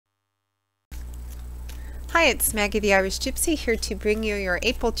Hi, it's Maggie the Irish Gypsy here to bring you your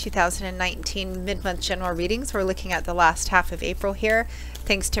April 2019 mid-month general readings. We're looking at the last half of April here.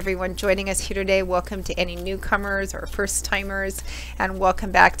 Thanks to everyone joining us here today. Welcome to any newcomers or first-timers, and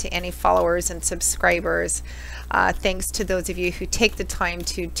welcome back to any followers and subscribers. Thanks to those of you who take the time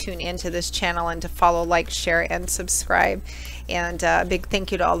to tune into this channel and to follow, like, share, and subscribe. And a big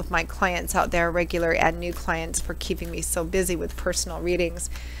thank you to all of my clients out there, regular and new clients, for keeping me so busy with personal readings.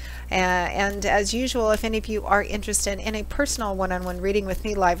 And as usual, if any of you are interested in a personal one-on-one reading with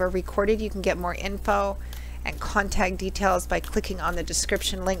me, live or recorded, you can get more info and contact details by clicking on the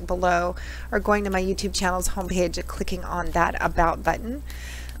description link below or going to my YouTube channel's homepage and clicking on that About button.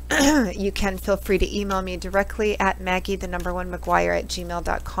 You can feel free to email me directly at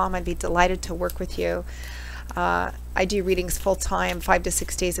maggie1mcguire@gmail.com. I'd be delighted to work with you. I do readings full-time, 5 to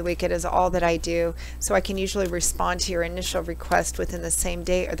 6 days a week. It is all that I do, so I can usually respond to your initial request within the same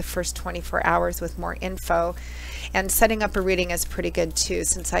day or the first 24 hours with more info. And setting up a reading is pretty good too.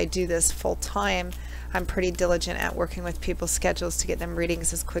 Since I do this full-time, I'm pretty diligent at working with people's schedules to get them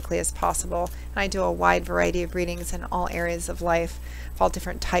readings as quickly as possible. And I do a wide variety of readings in all areas of life, of all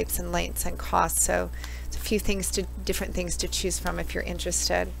different types and lengths and costs. So it's a few different things to choose from if you're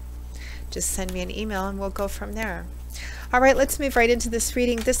interested. Just send me an email and we'll go from there. All right, let's move right into this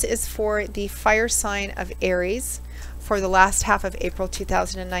reading. This is for the fire sign of Aries for the last half of April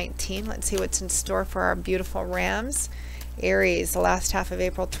 2019. Let's see what's in store for our beautiful Rams. Aries, the last half of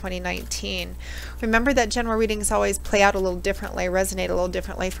April 2019. Remember that general readings always play out a little differently, resonate a little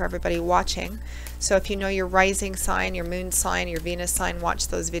differently for everybody watching. So if you know your rising sign, your moon sign, your Venus sign, watch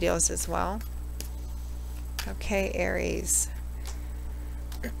those videos as well. Okay, Aries.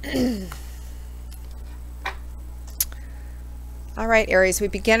 All right, Aries, we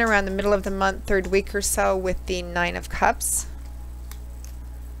begin around the middle of the month, third week or so, with the 9 of Cups,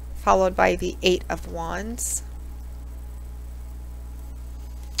 followed by the 8 of Wands.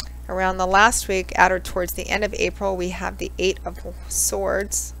 Around the last week, at or towards the end of April, we have the 8 of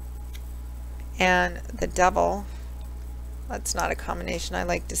Swords and the Devil. That's not a combination I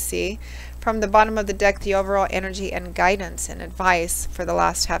like to see. From the bottom of the deck, the overall energy and guidance and advice for the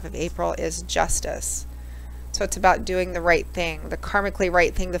last half of April is justice. So it's about doing the right thing, the karmically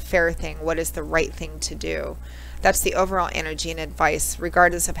right thing, the fair thing. What is the right thing to do? That's the overall energy and advice,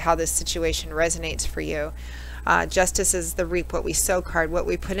 regardless of how this situation resonates for you. Justice is the reap what we sow card. What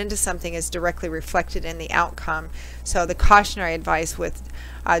we put into something is directly reflected in the outcome. So the cautionary advice with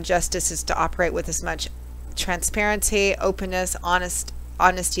justice is to operate with as much transparency, openness,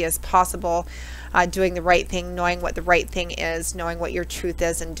 honesty as possible, doing the right thing, knowing what the right thing is, knowing what your truth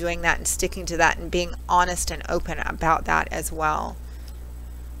is, and doing that and sticking to that and being honest and open about that as well.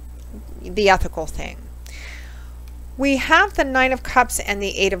 The ethical thing. We have the 9 of Cups and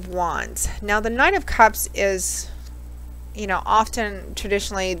the 8 of Wands. Now the 9 of Cups is, often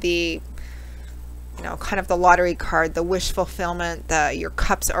traditionally the kind of the lottery card, the wish fulfillment, your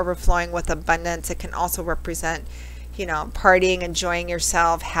cups overflowing with abundance. It can also represent, partying, enjoying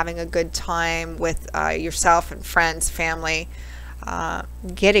yourself, having a good time with yourself and friends, family,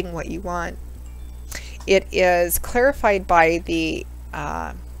 getting what you want. It is clarified by the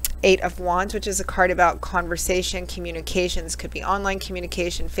 8 of Wands, which is a card about conversation, communications. Could be online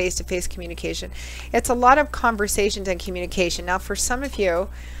communication, face-to-face communication. It's a lot of conversations and communication. Now, for some of you,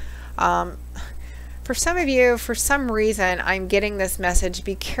 for some reason, I'm getting this message: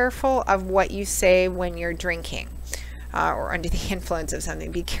 be careful of what you say when you're drinking or under the influence of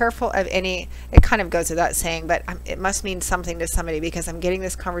something. Be careful of any, it kind of goes without saying, but it must mean something to somebody because I'm getting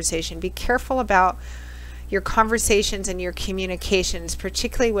this conversation. Be careful about your conversations and your communications,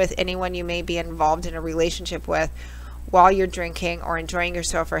 particularly with anyone you may be involved in a relationship with while you're drinking or enjoying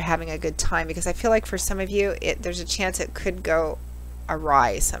yourself or having a good time, because I feel like for some of you, there's a chance it could go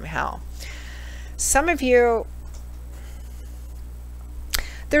awry somehow. Some of you,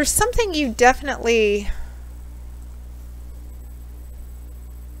 there's something you definitely,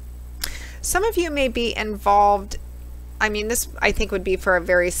 some of you may be involved. I mean, this I think would be for a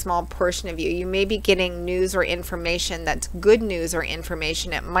very small portion of you. You may be getting news or information that's good news or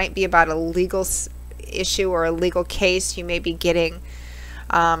information. It might be about a legal issue or a legal case. You may be getting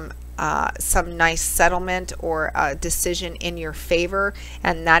some nice settlement or a decision in your favor,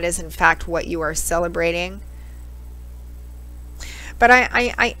 and that is in fact what you are celebrating. But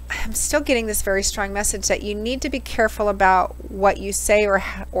I'm still getting this very strong message that you need to be careful about what you say or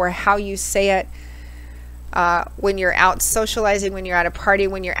how you say it when you're out socializing, when you're at a party,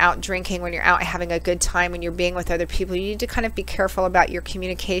 when you're out drinking, when you're out having a good time, when you're being with other people. You need to kind of be careful about your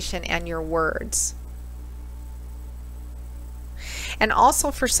communication and your words. And also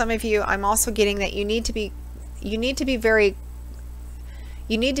for some of you, I'm also getting that you need to be you need to be very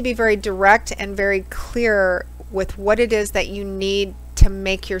direct and very clear with what it is that you need to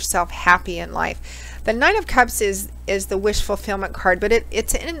make yourself happy in life. The Nine of Cups is the wish fulfillment card, but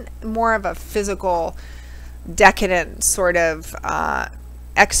it's in more of a physical, decadent sort of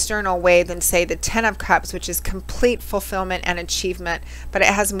external way than, say, the Ten of Cups, which is complete fulfillment and achievement, but it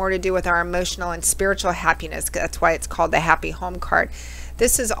has more to do with our emotional and spiritual happiness. That's why it's called the Happy Home card.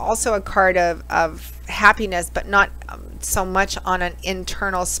 This is also a card of happiness, but not so much on an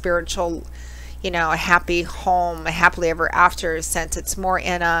internal spiritual, a happy home, a happily ever after sense. It's more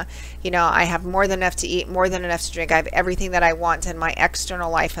in a, I have more than enough to eat, more than enough to drink. I have everything that I want in my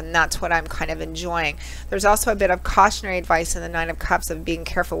external life, and that's what I'm kind of enjoying. There's also a bit of cautionary advice in the Nine of Cups of being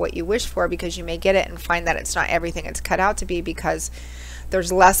careful what you wish for, because you may get it and find that it's not everything it's cut out to be, because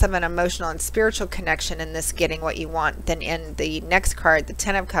there's less of an emotional and spiritual connection in this getting what you want than in the next card, the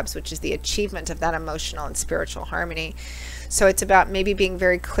Ten of Cups, which is the achievement of that emotional and spiritual harmony. So it's about maybe being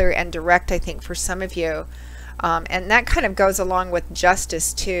very clear and direct, I think, for some of you. And that kind of goes along with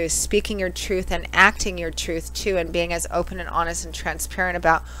justice too, speaking your truth and acting your truth too, and being as open and honest and transparent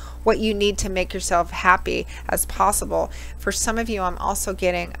about what you need to make yourself happy as possible. For some of you, I'm also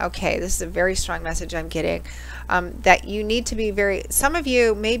getting, okay, this is a very strong message I'm getting, that you need to be some of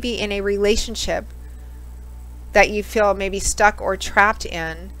you may be in a relationship that you feel maybe stuck or trapped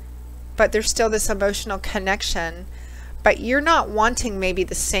in, but there's still this emotional connection, but you're not wanting maybe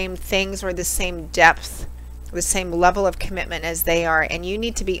the same things or the same depth, the same level of commitment as they are, and you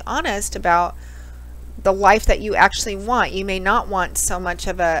need to be honest about the life that you actually want. You may not want so much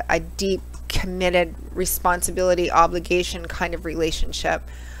of a deep, committed responsibility, obligation kind of relationship.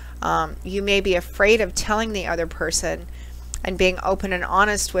 You may be afraid of telling the other person and being open and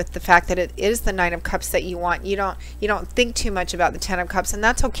honest with the fact that it is the Nine of Cups that you want. You don't think too much about the Ten of Cups, and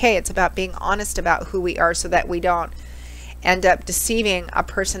that's okay. It's about being honest about who we are so that we don't end up deceiving a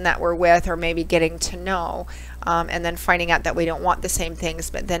person that we're with, or maybe getting to know, and then finding out that we don't want the same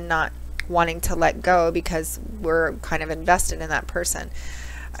things, but then not wanting to let go because we're kind of invested in that person.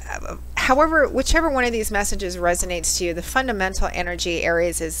 However, whichever one of these messages resonates to you, the fundamental energy,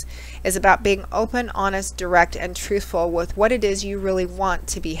 Aries, is about being open, honest, direct, and truthful with what it is you really want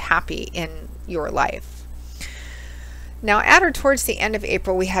to be happy in your life. Now, at or towards the end of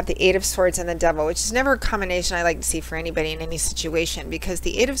April, we have the Eight of Swords and the Devil, which is never a combination I like to see for anybody in any situation, because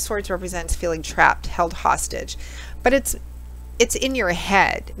the Eight of Swords represents feeling trapped, held hostage. But it's in your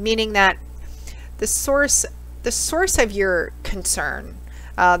head, meaning that the source of your concern,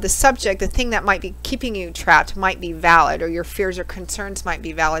 the subject, the thing that might be keeping you trapped might be valid, or your fears or concerns might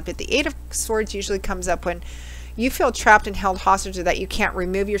be valid. But the Eight of Swords usually comes up when you feel trapped and held hostage, or that you can't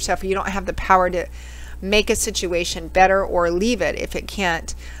remove yourself, or you don't have the power to make a situation better or leave it if it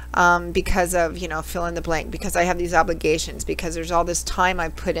can't, because of, fill in the blank, because I have these obligations, because there's all this time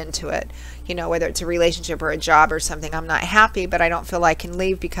I've put into it, whether it's a relationship or a job or something. I'm not happy, but I don't feel I can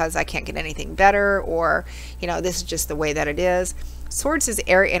leave because I can't get anything better, or, this is just the way that it is. Swords is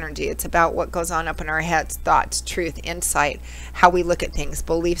air energy. It's about what goes on up in our heads, thoughts, truth, insight, how we look at things,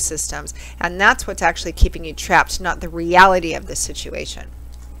 belief systems, and that's what's actually keeping you trapped, not the reality of the situation.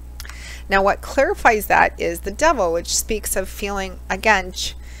 Now, what clarifies that is the Devil, which speaks of feeling, again,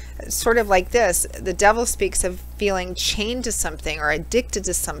 sort of like this. The Devil speaks of feeling chained to something or addicted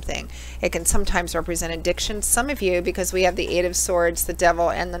to something. It can sometimes represent addiction. Some of you, because we have the Eight of Swords, the Devil,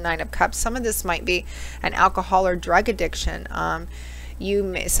 and the Nine of Cups, some of this might be an alcohol or drug addiction.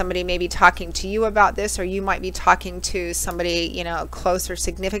 Somebody may be talking to you about this, or you might be talking to somebody, close or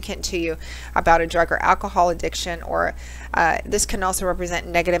significant to you about a drug or alcohol addiction, or this can also represent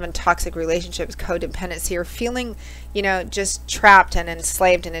negative and toxic relationships, codependency, or feeling, just trapped and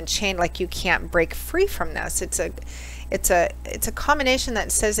enslaved and enchained, like you can't break free from this. It's a combination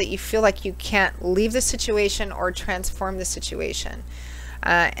that says that you feel like you can't leave the situation or transform the situation.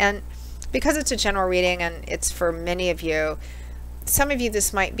 And because it's a general reading and it's for many of you, some of you,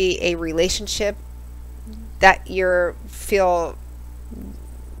 this might be a relationship that you feel,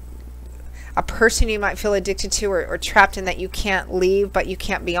 a person you might feel addicted to or trapped in, that you can't leave, but you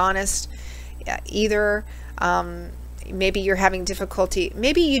can't be honest either. Maybe you're having difficulty.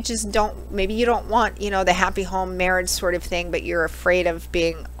 Maybe you just don't, maybe you don't want, the happy home marriage sort of thing, but you're afraid of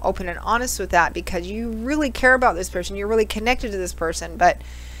being open and honest with that because you really care about this person. You're really connected to this person, but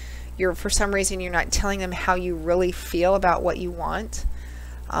for some reason you're not telling them how you really feel about what you want.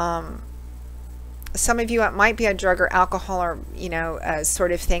 Some of you, it might be a drug or alcohol or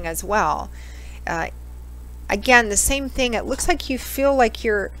sort of thing as well. Again, the same thing. It looks like you feel like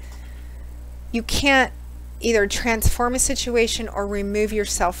you can't either transform a situation or remove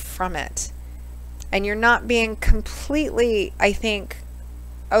yourself from it. and you're not being completely, I think,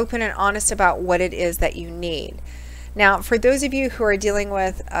 open and honest about what it is that you need. Now, for those of you who are dealing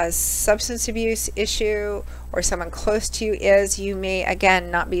with a substance abuse issue, or someone close to you is, you may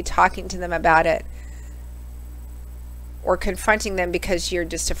again not be talking to them about it or confronting them because you're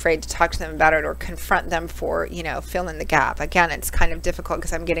just afraid to talk to them about it, or confront them for, you know, fill in the gap. Again, it's kind of difficult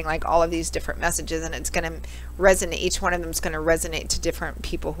because I'm getting like all of these different messages, and it's going to resonate. Each one of them is going to resonate to different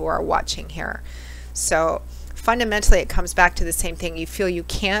people who are watching here. So fundamentally, it comes back to the same thing. You feel you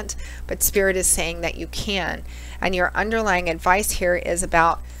can't, but Spirit is saying that you can. And your underlying advice here is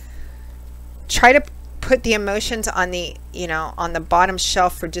about, try to put the emotions on the, you know, on the bottom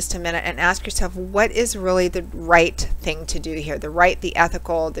shelf for just a minute, and ask yourself, what is really the right thing to do here? The right, the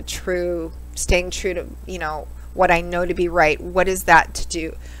ethical, the true, staying true to, you know, what I know to be right. What is that to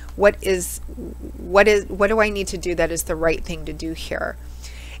do? What do I need to do that is the right thing to do here?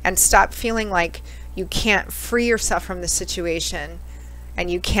 And stop feeling like you can't free yourself from the situation and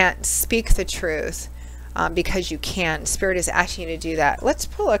you can't speak the truth, because you can. Spirit is asking you to do that. Let's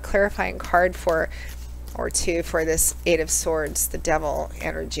pull a clarifying card for, or two, for this Eight of Swords, the Devil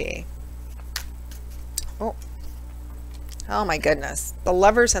energy. Oh my goodness. The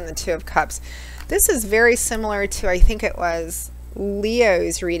Lovers and the Two of Cups. This is very similar to, I think it was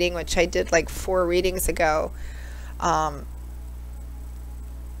Leo's reading, which I did like 4 readings ago.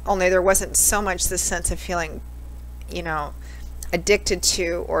 Only there wasn't so much this sense of feeling, you know, addicted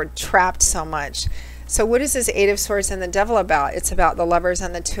to or trapped so much. So what is this Eight of Swords and the Devil about? It's about the Lovers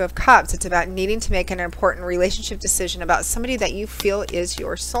and the Two of Cups. It's about needing to make an important relationship decision about somebody that you feel is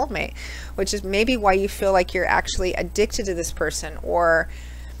your soulmate, which is maybe why you feel like you're actually addicted to this person, or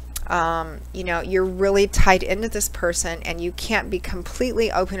you know, you're really tied into this person and you can't be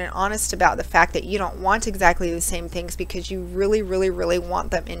completely open and honest about the fact that you don't want exactly the same things, because you really, really, really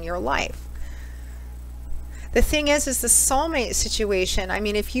want them in your life. The thing is the soulmate situation, I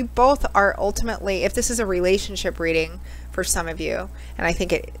mean, if you both are ultimately, if this is a relationship reading for some of you, and I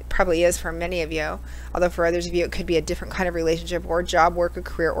think it probably is for many of you, although for others of you it could be a different kind of relationship, or job, work, or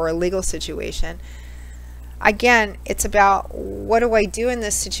career, or a legal situation. Again, it's about, what do I do in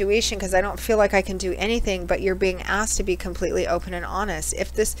this situation, because I don't feel like I can do anything, but you're being asked to be completely open and honest.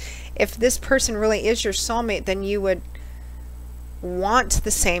 If this person really is your soulmate, then you would want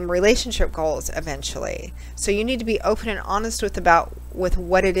the same relationship goals eventually. So you need to be open and honest with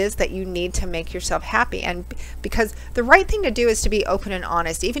what it is that you need to make yourself happy. And because the right thing to do is to be open and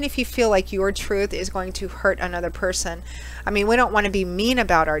honest, even if you feel like your truth is going to hurt another person. I mean, we don't want to be mean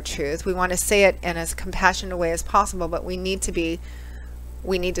about our truth. We want to say it in as compassionate a way as possible, but we need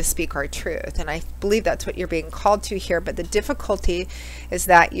to speak our truth. And I believe that's what you're being called to here. But the difficulty is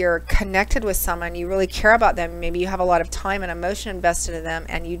that you're connected with someone, you really care about them, maybe you have a lot of time and emotion invested in them,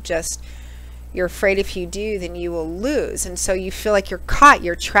 and you're afraid if you do, then you will lose. And so you feel like you're caught,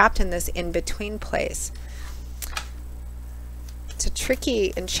 you're trapped in this in-between place. It's a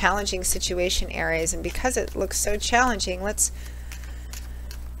tricky and challenging situation, Aries, and because it looks so challenging, let's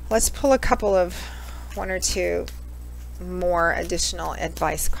pull a couple of, 1 or 2 more additional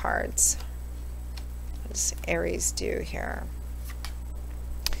advice cards. What does Aries do here?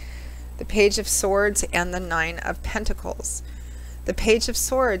 The Page of Swords and the Nine of Pentacles. The Page of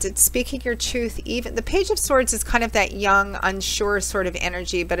Swords, it's speaking your truth. Even the Page of Swords is kind of that young, unsure sort of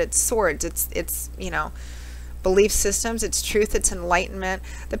energy, but it's swords. It's you know, belief systems, it's truth, it's enlightenment.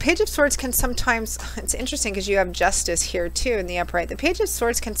 The Page of Swords can sometimes, it's interesting because you have Justice here too in the upright. The Page of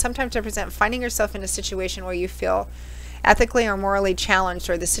Swords can sometimes represent finding yourself in a situation where you feel ethically or morally challenged,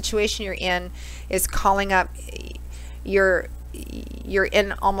 or the situation you're in is calling up, you're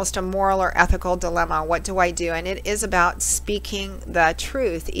in almost a moral or ethical dilemma. What do I do? And it is about speaking the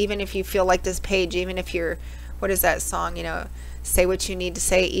truth, even if you feel like this page, even if you're, what is that song, you know, say what you need to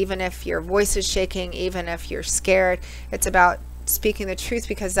say, even if your voice is shaking, even if you're scared. It's about speaking the truth,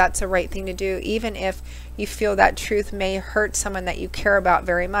 because that's the right thing to do, even if you feel that truth may hurt someone that you care about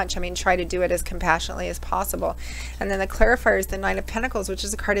very much. I mean, try to do it as compassionately as possible. And then the clarifier is the Nine of Pentacles, which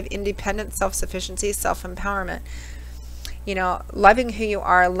is a card of independence, self-sufficiency, self-empowerment. You know, loving who you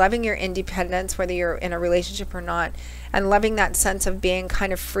are, loving your independence, whether you're in a relationship or not, and loving that sense of being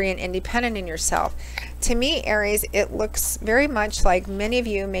kind of free and independent in yourself. To me, Aries, it looks very much like many of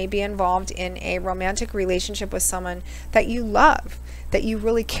you may be involved in a romantic relationship with someone that you love, that you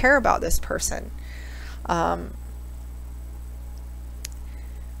really care about this person.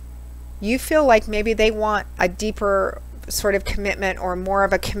 You feel like maybe they want a deeper sort of commitment, or more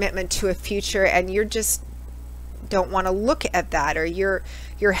of a commitment to a future, and you're just don't want to look at that, or you're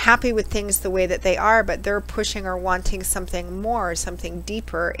happy with things the way that they are, but they're pushing or wanting something more, something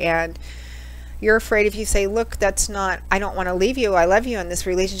deeper. And You're afraid if you say, look, that's not, I don't want to leave you, I love you and this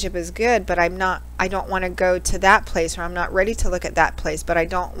relationship is good, but I don't want to go to that place, or I'm not ready to look at that place, but I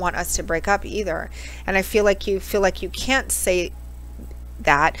don't want us to break up either. And I feel like you can't say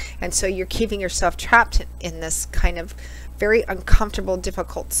that, and so you're keeping yourself trapped in this kind of very uncomfortable,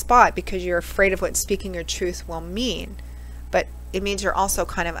 difficult spot because you're afraid of what speaking your truth will mean. But it means you're also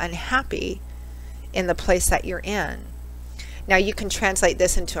kind of unhappy in the place that you're in. Now you can translate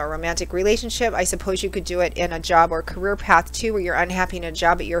this into a romantic relationship. I suppose you could do it in a job or career path too, where you're unhappy in a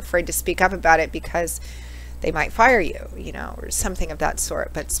job but you're afraid to speak up about it because they might fire you, you know, or something of that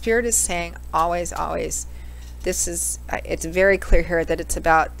sort. But Spirit is saying always, always, it's very clear here that it's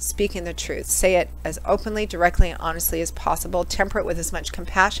about speaking the truth. Say it as openly, directly, and honestly as possible. Temper it with as much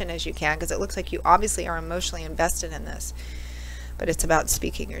compassion as you can, because it looks like you obviously are emotionally invested in this. But it's about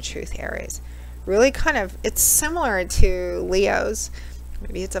speaking your truth, Aries. Really kind of, it's similar to Leo's.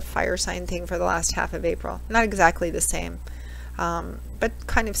 Maybe it's a fire sign thing for the last half of April. Not exactly the same, but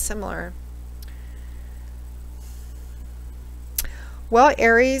kind of similar. Well,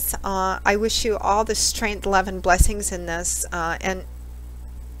 Aries, I wish you all the strength, love, and blessings in this, and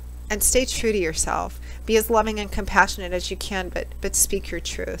stay true to yourself. Be as loving and compassionate as you can, but speak your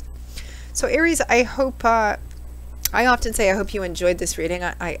truth. So Aries, I hope, I often say I hope you enjoyed this reading.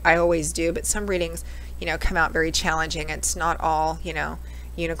 I always do, but some readings, you know, come out very challenging. It's not all, you know,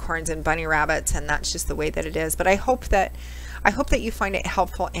 unicorns and bunny rabbits, and that's just the way that it is. But I hope that you find it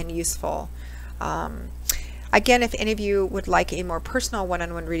helpful and useful. Again, if any of you would like a more personal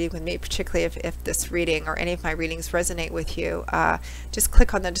one-on-one reading with me, particularly if this reading or any of my readings resonate with you, just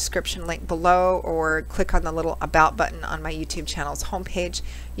click on the description link below or click on the little About button on my YouTube channel's homepage.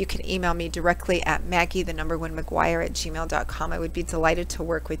 You can email me directly at Maggie1McGuire@gmail.com. I would be delighted to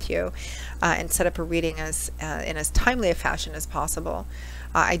work with you and set up a reading in as timely a fashion as possible.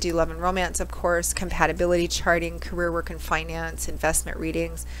 I do love and romance, of course, compatibility charting, career, work, and finance, investment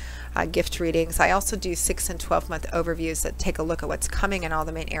readings, gift readings. I also do 6 and 12-month overviews that take a look at what's coming in all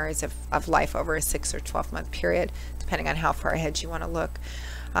the main areas of life over a 6 or 12-month period, depending on how far ahead you want to look.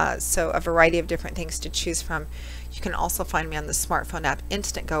 So a variety of different things to choose from. You can also find me on the smartphone app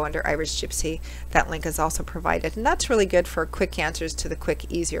Instantgo under Irish Gypsy. That link is also provided, and that's really good for quick answers to the quick,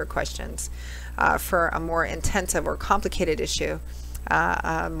 easier questions. For a more intensive or complicated issue,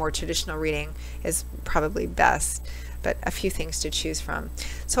 a more traditional reading is probably best, but a few things to choose from.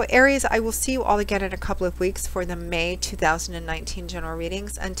 So Aries, I will see you all again in a couple of weeks for the May 2019 general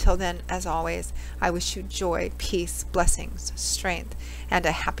readings. Until then, as always, I wish you joy, peace, blessings, strength, and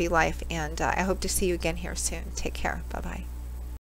a happy life, and I hope to see you again here soon. Take care. Bye-bye.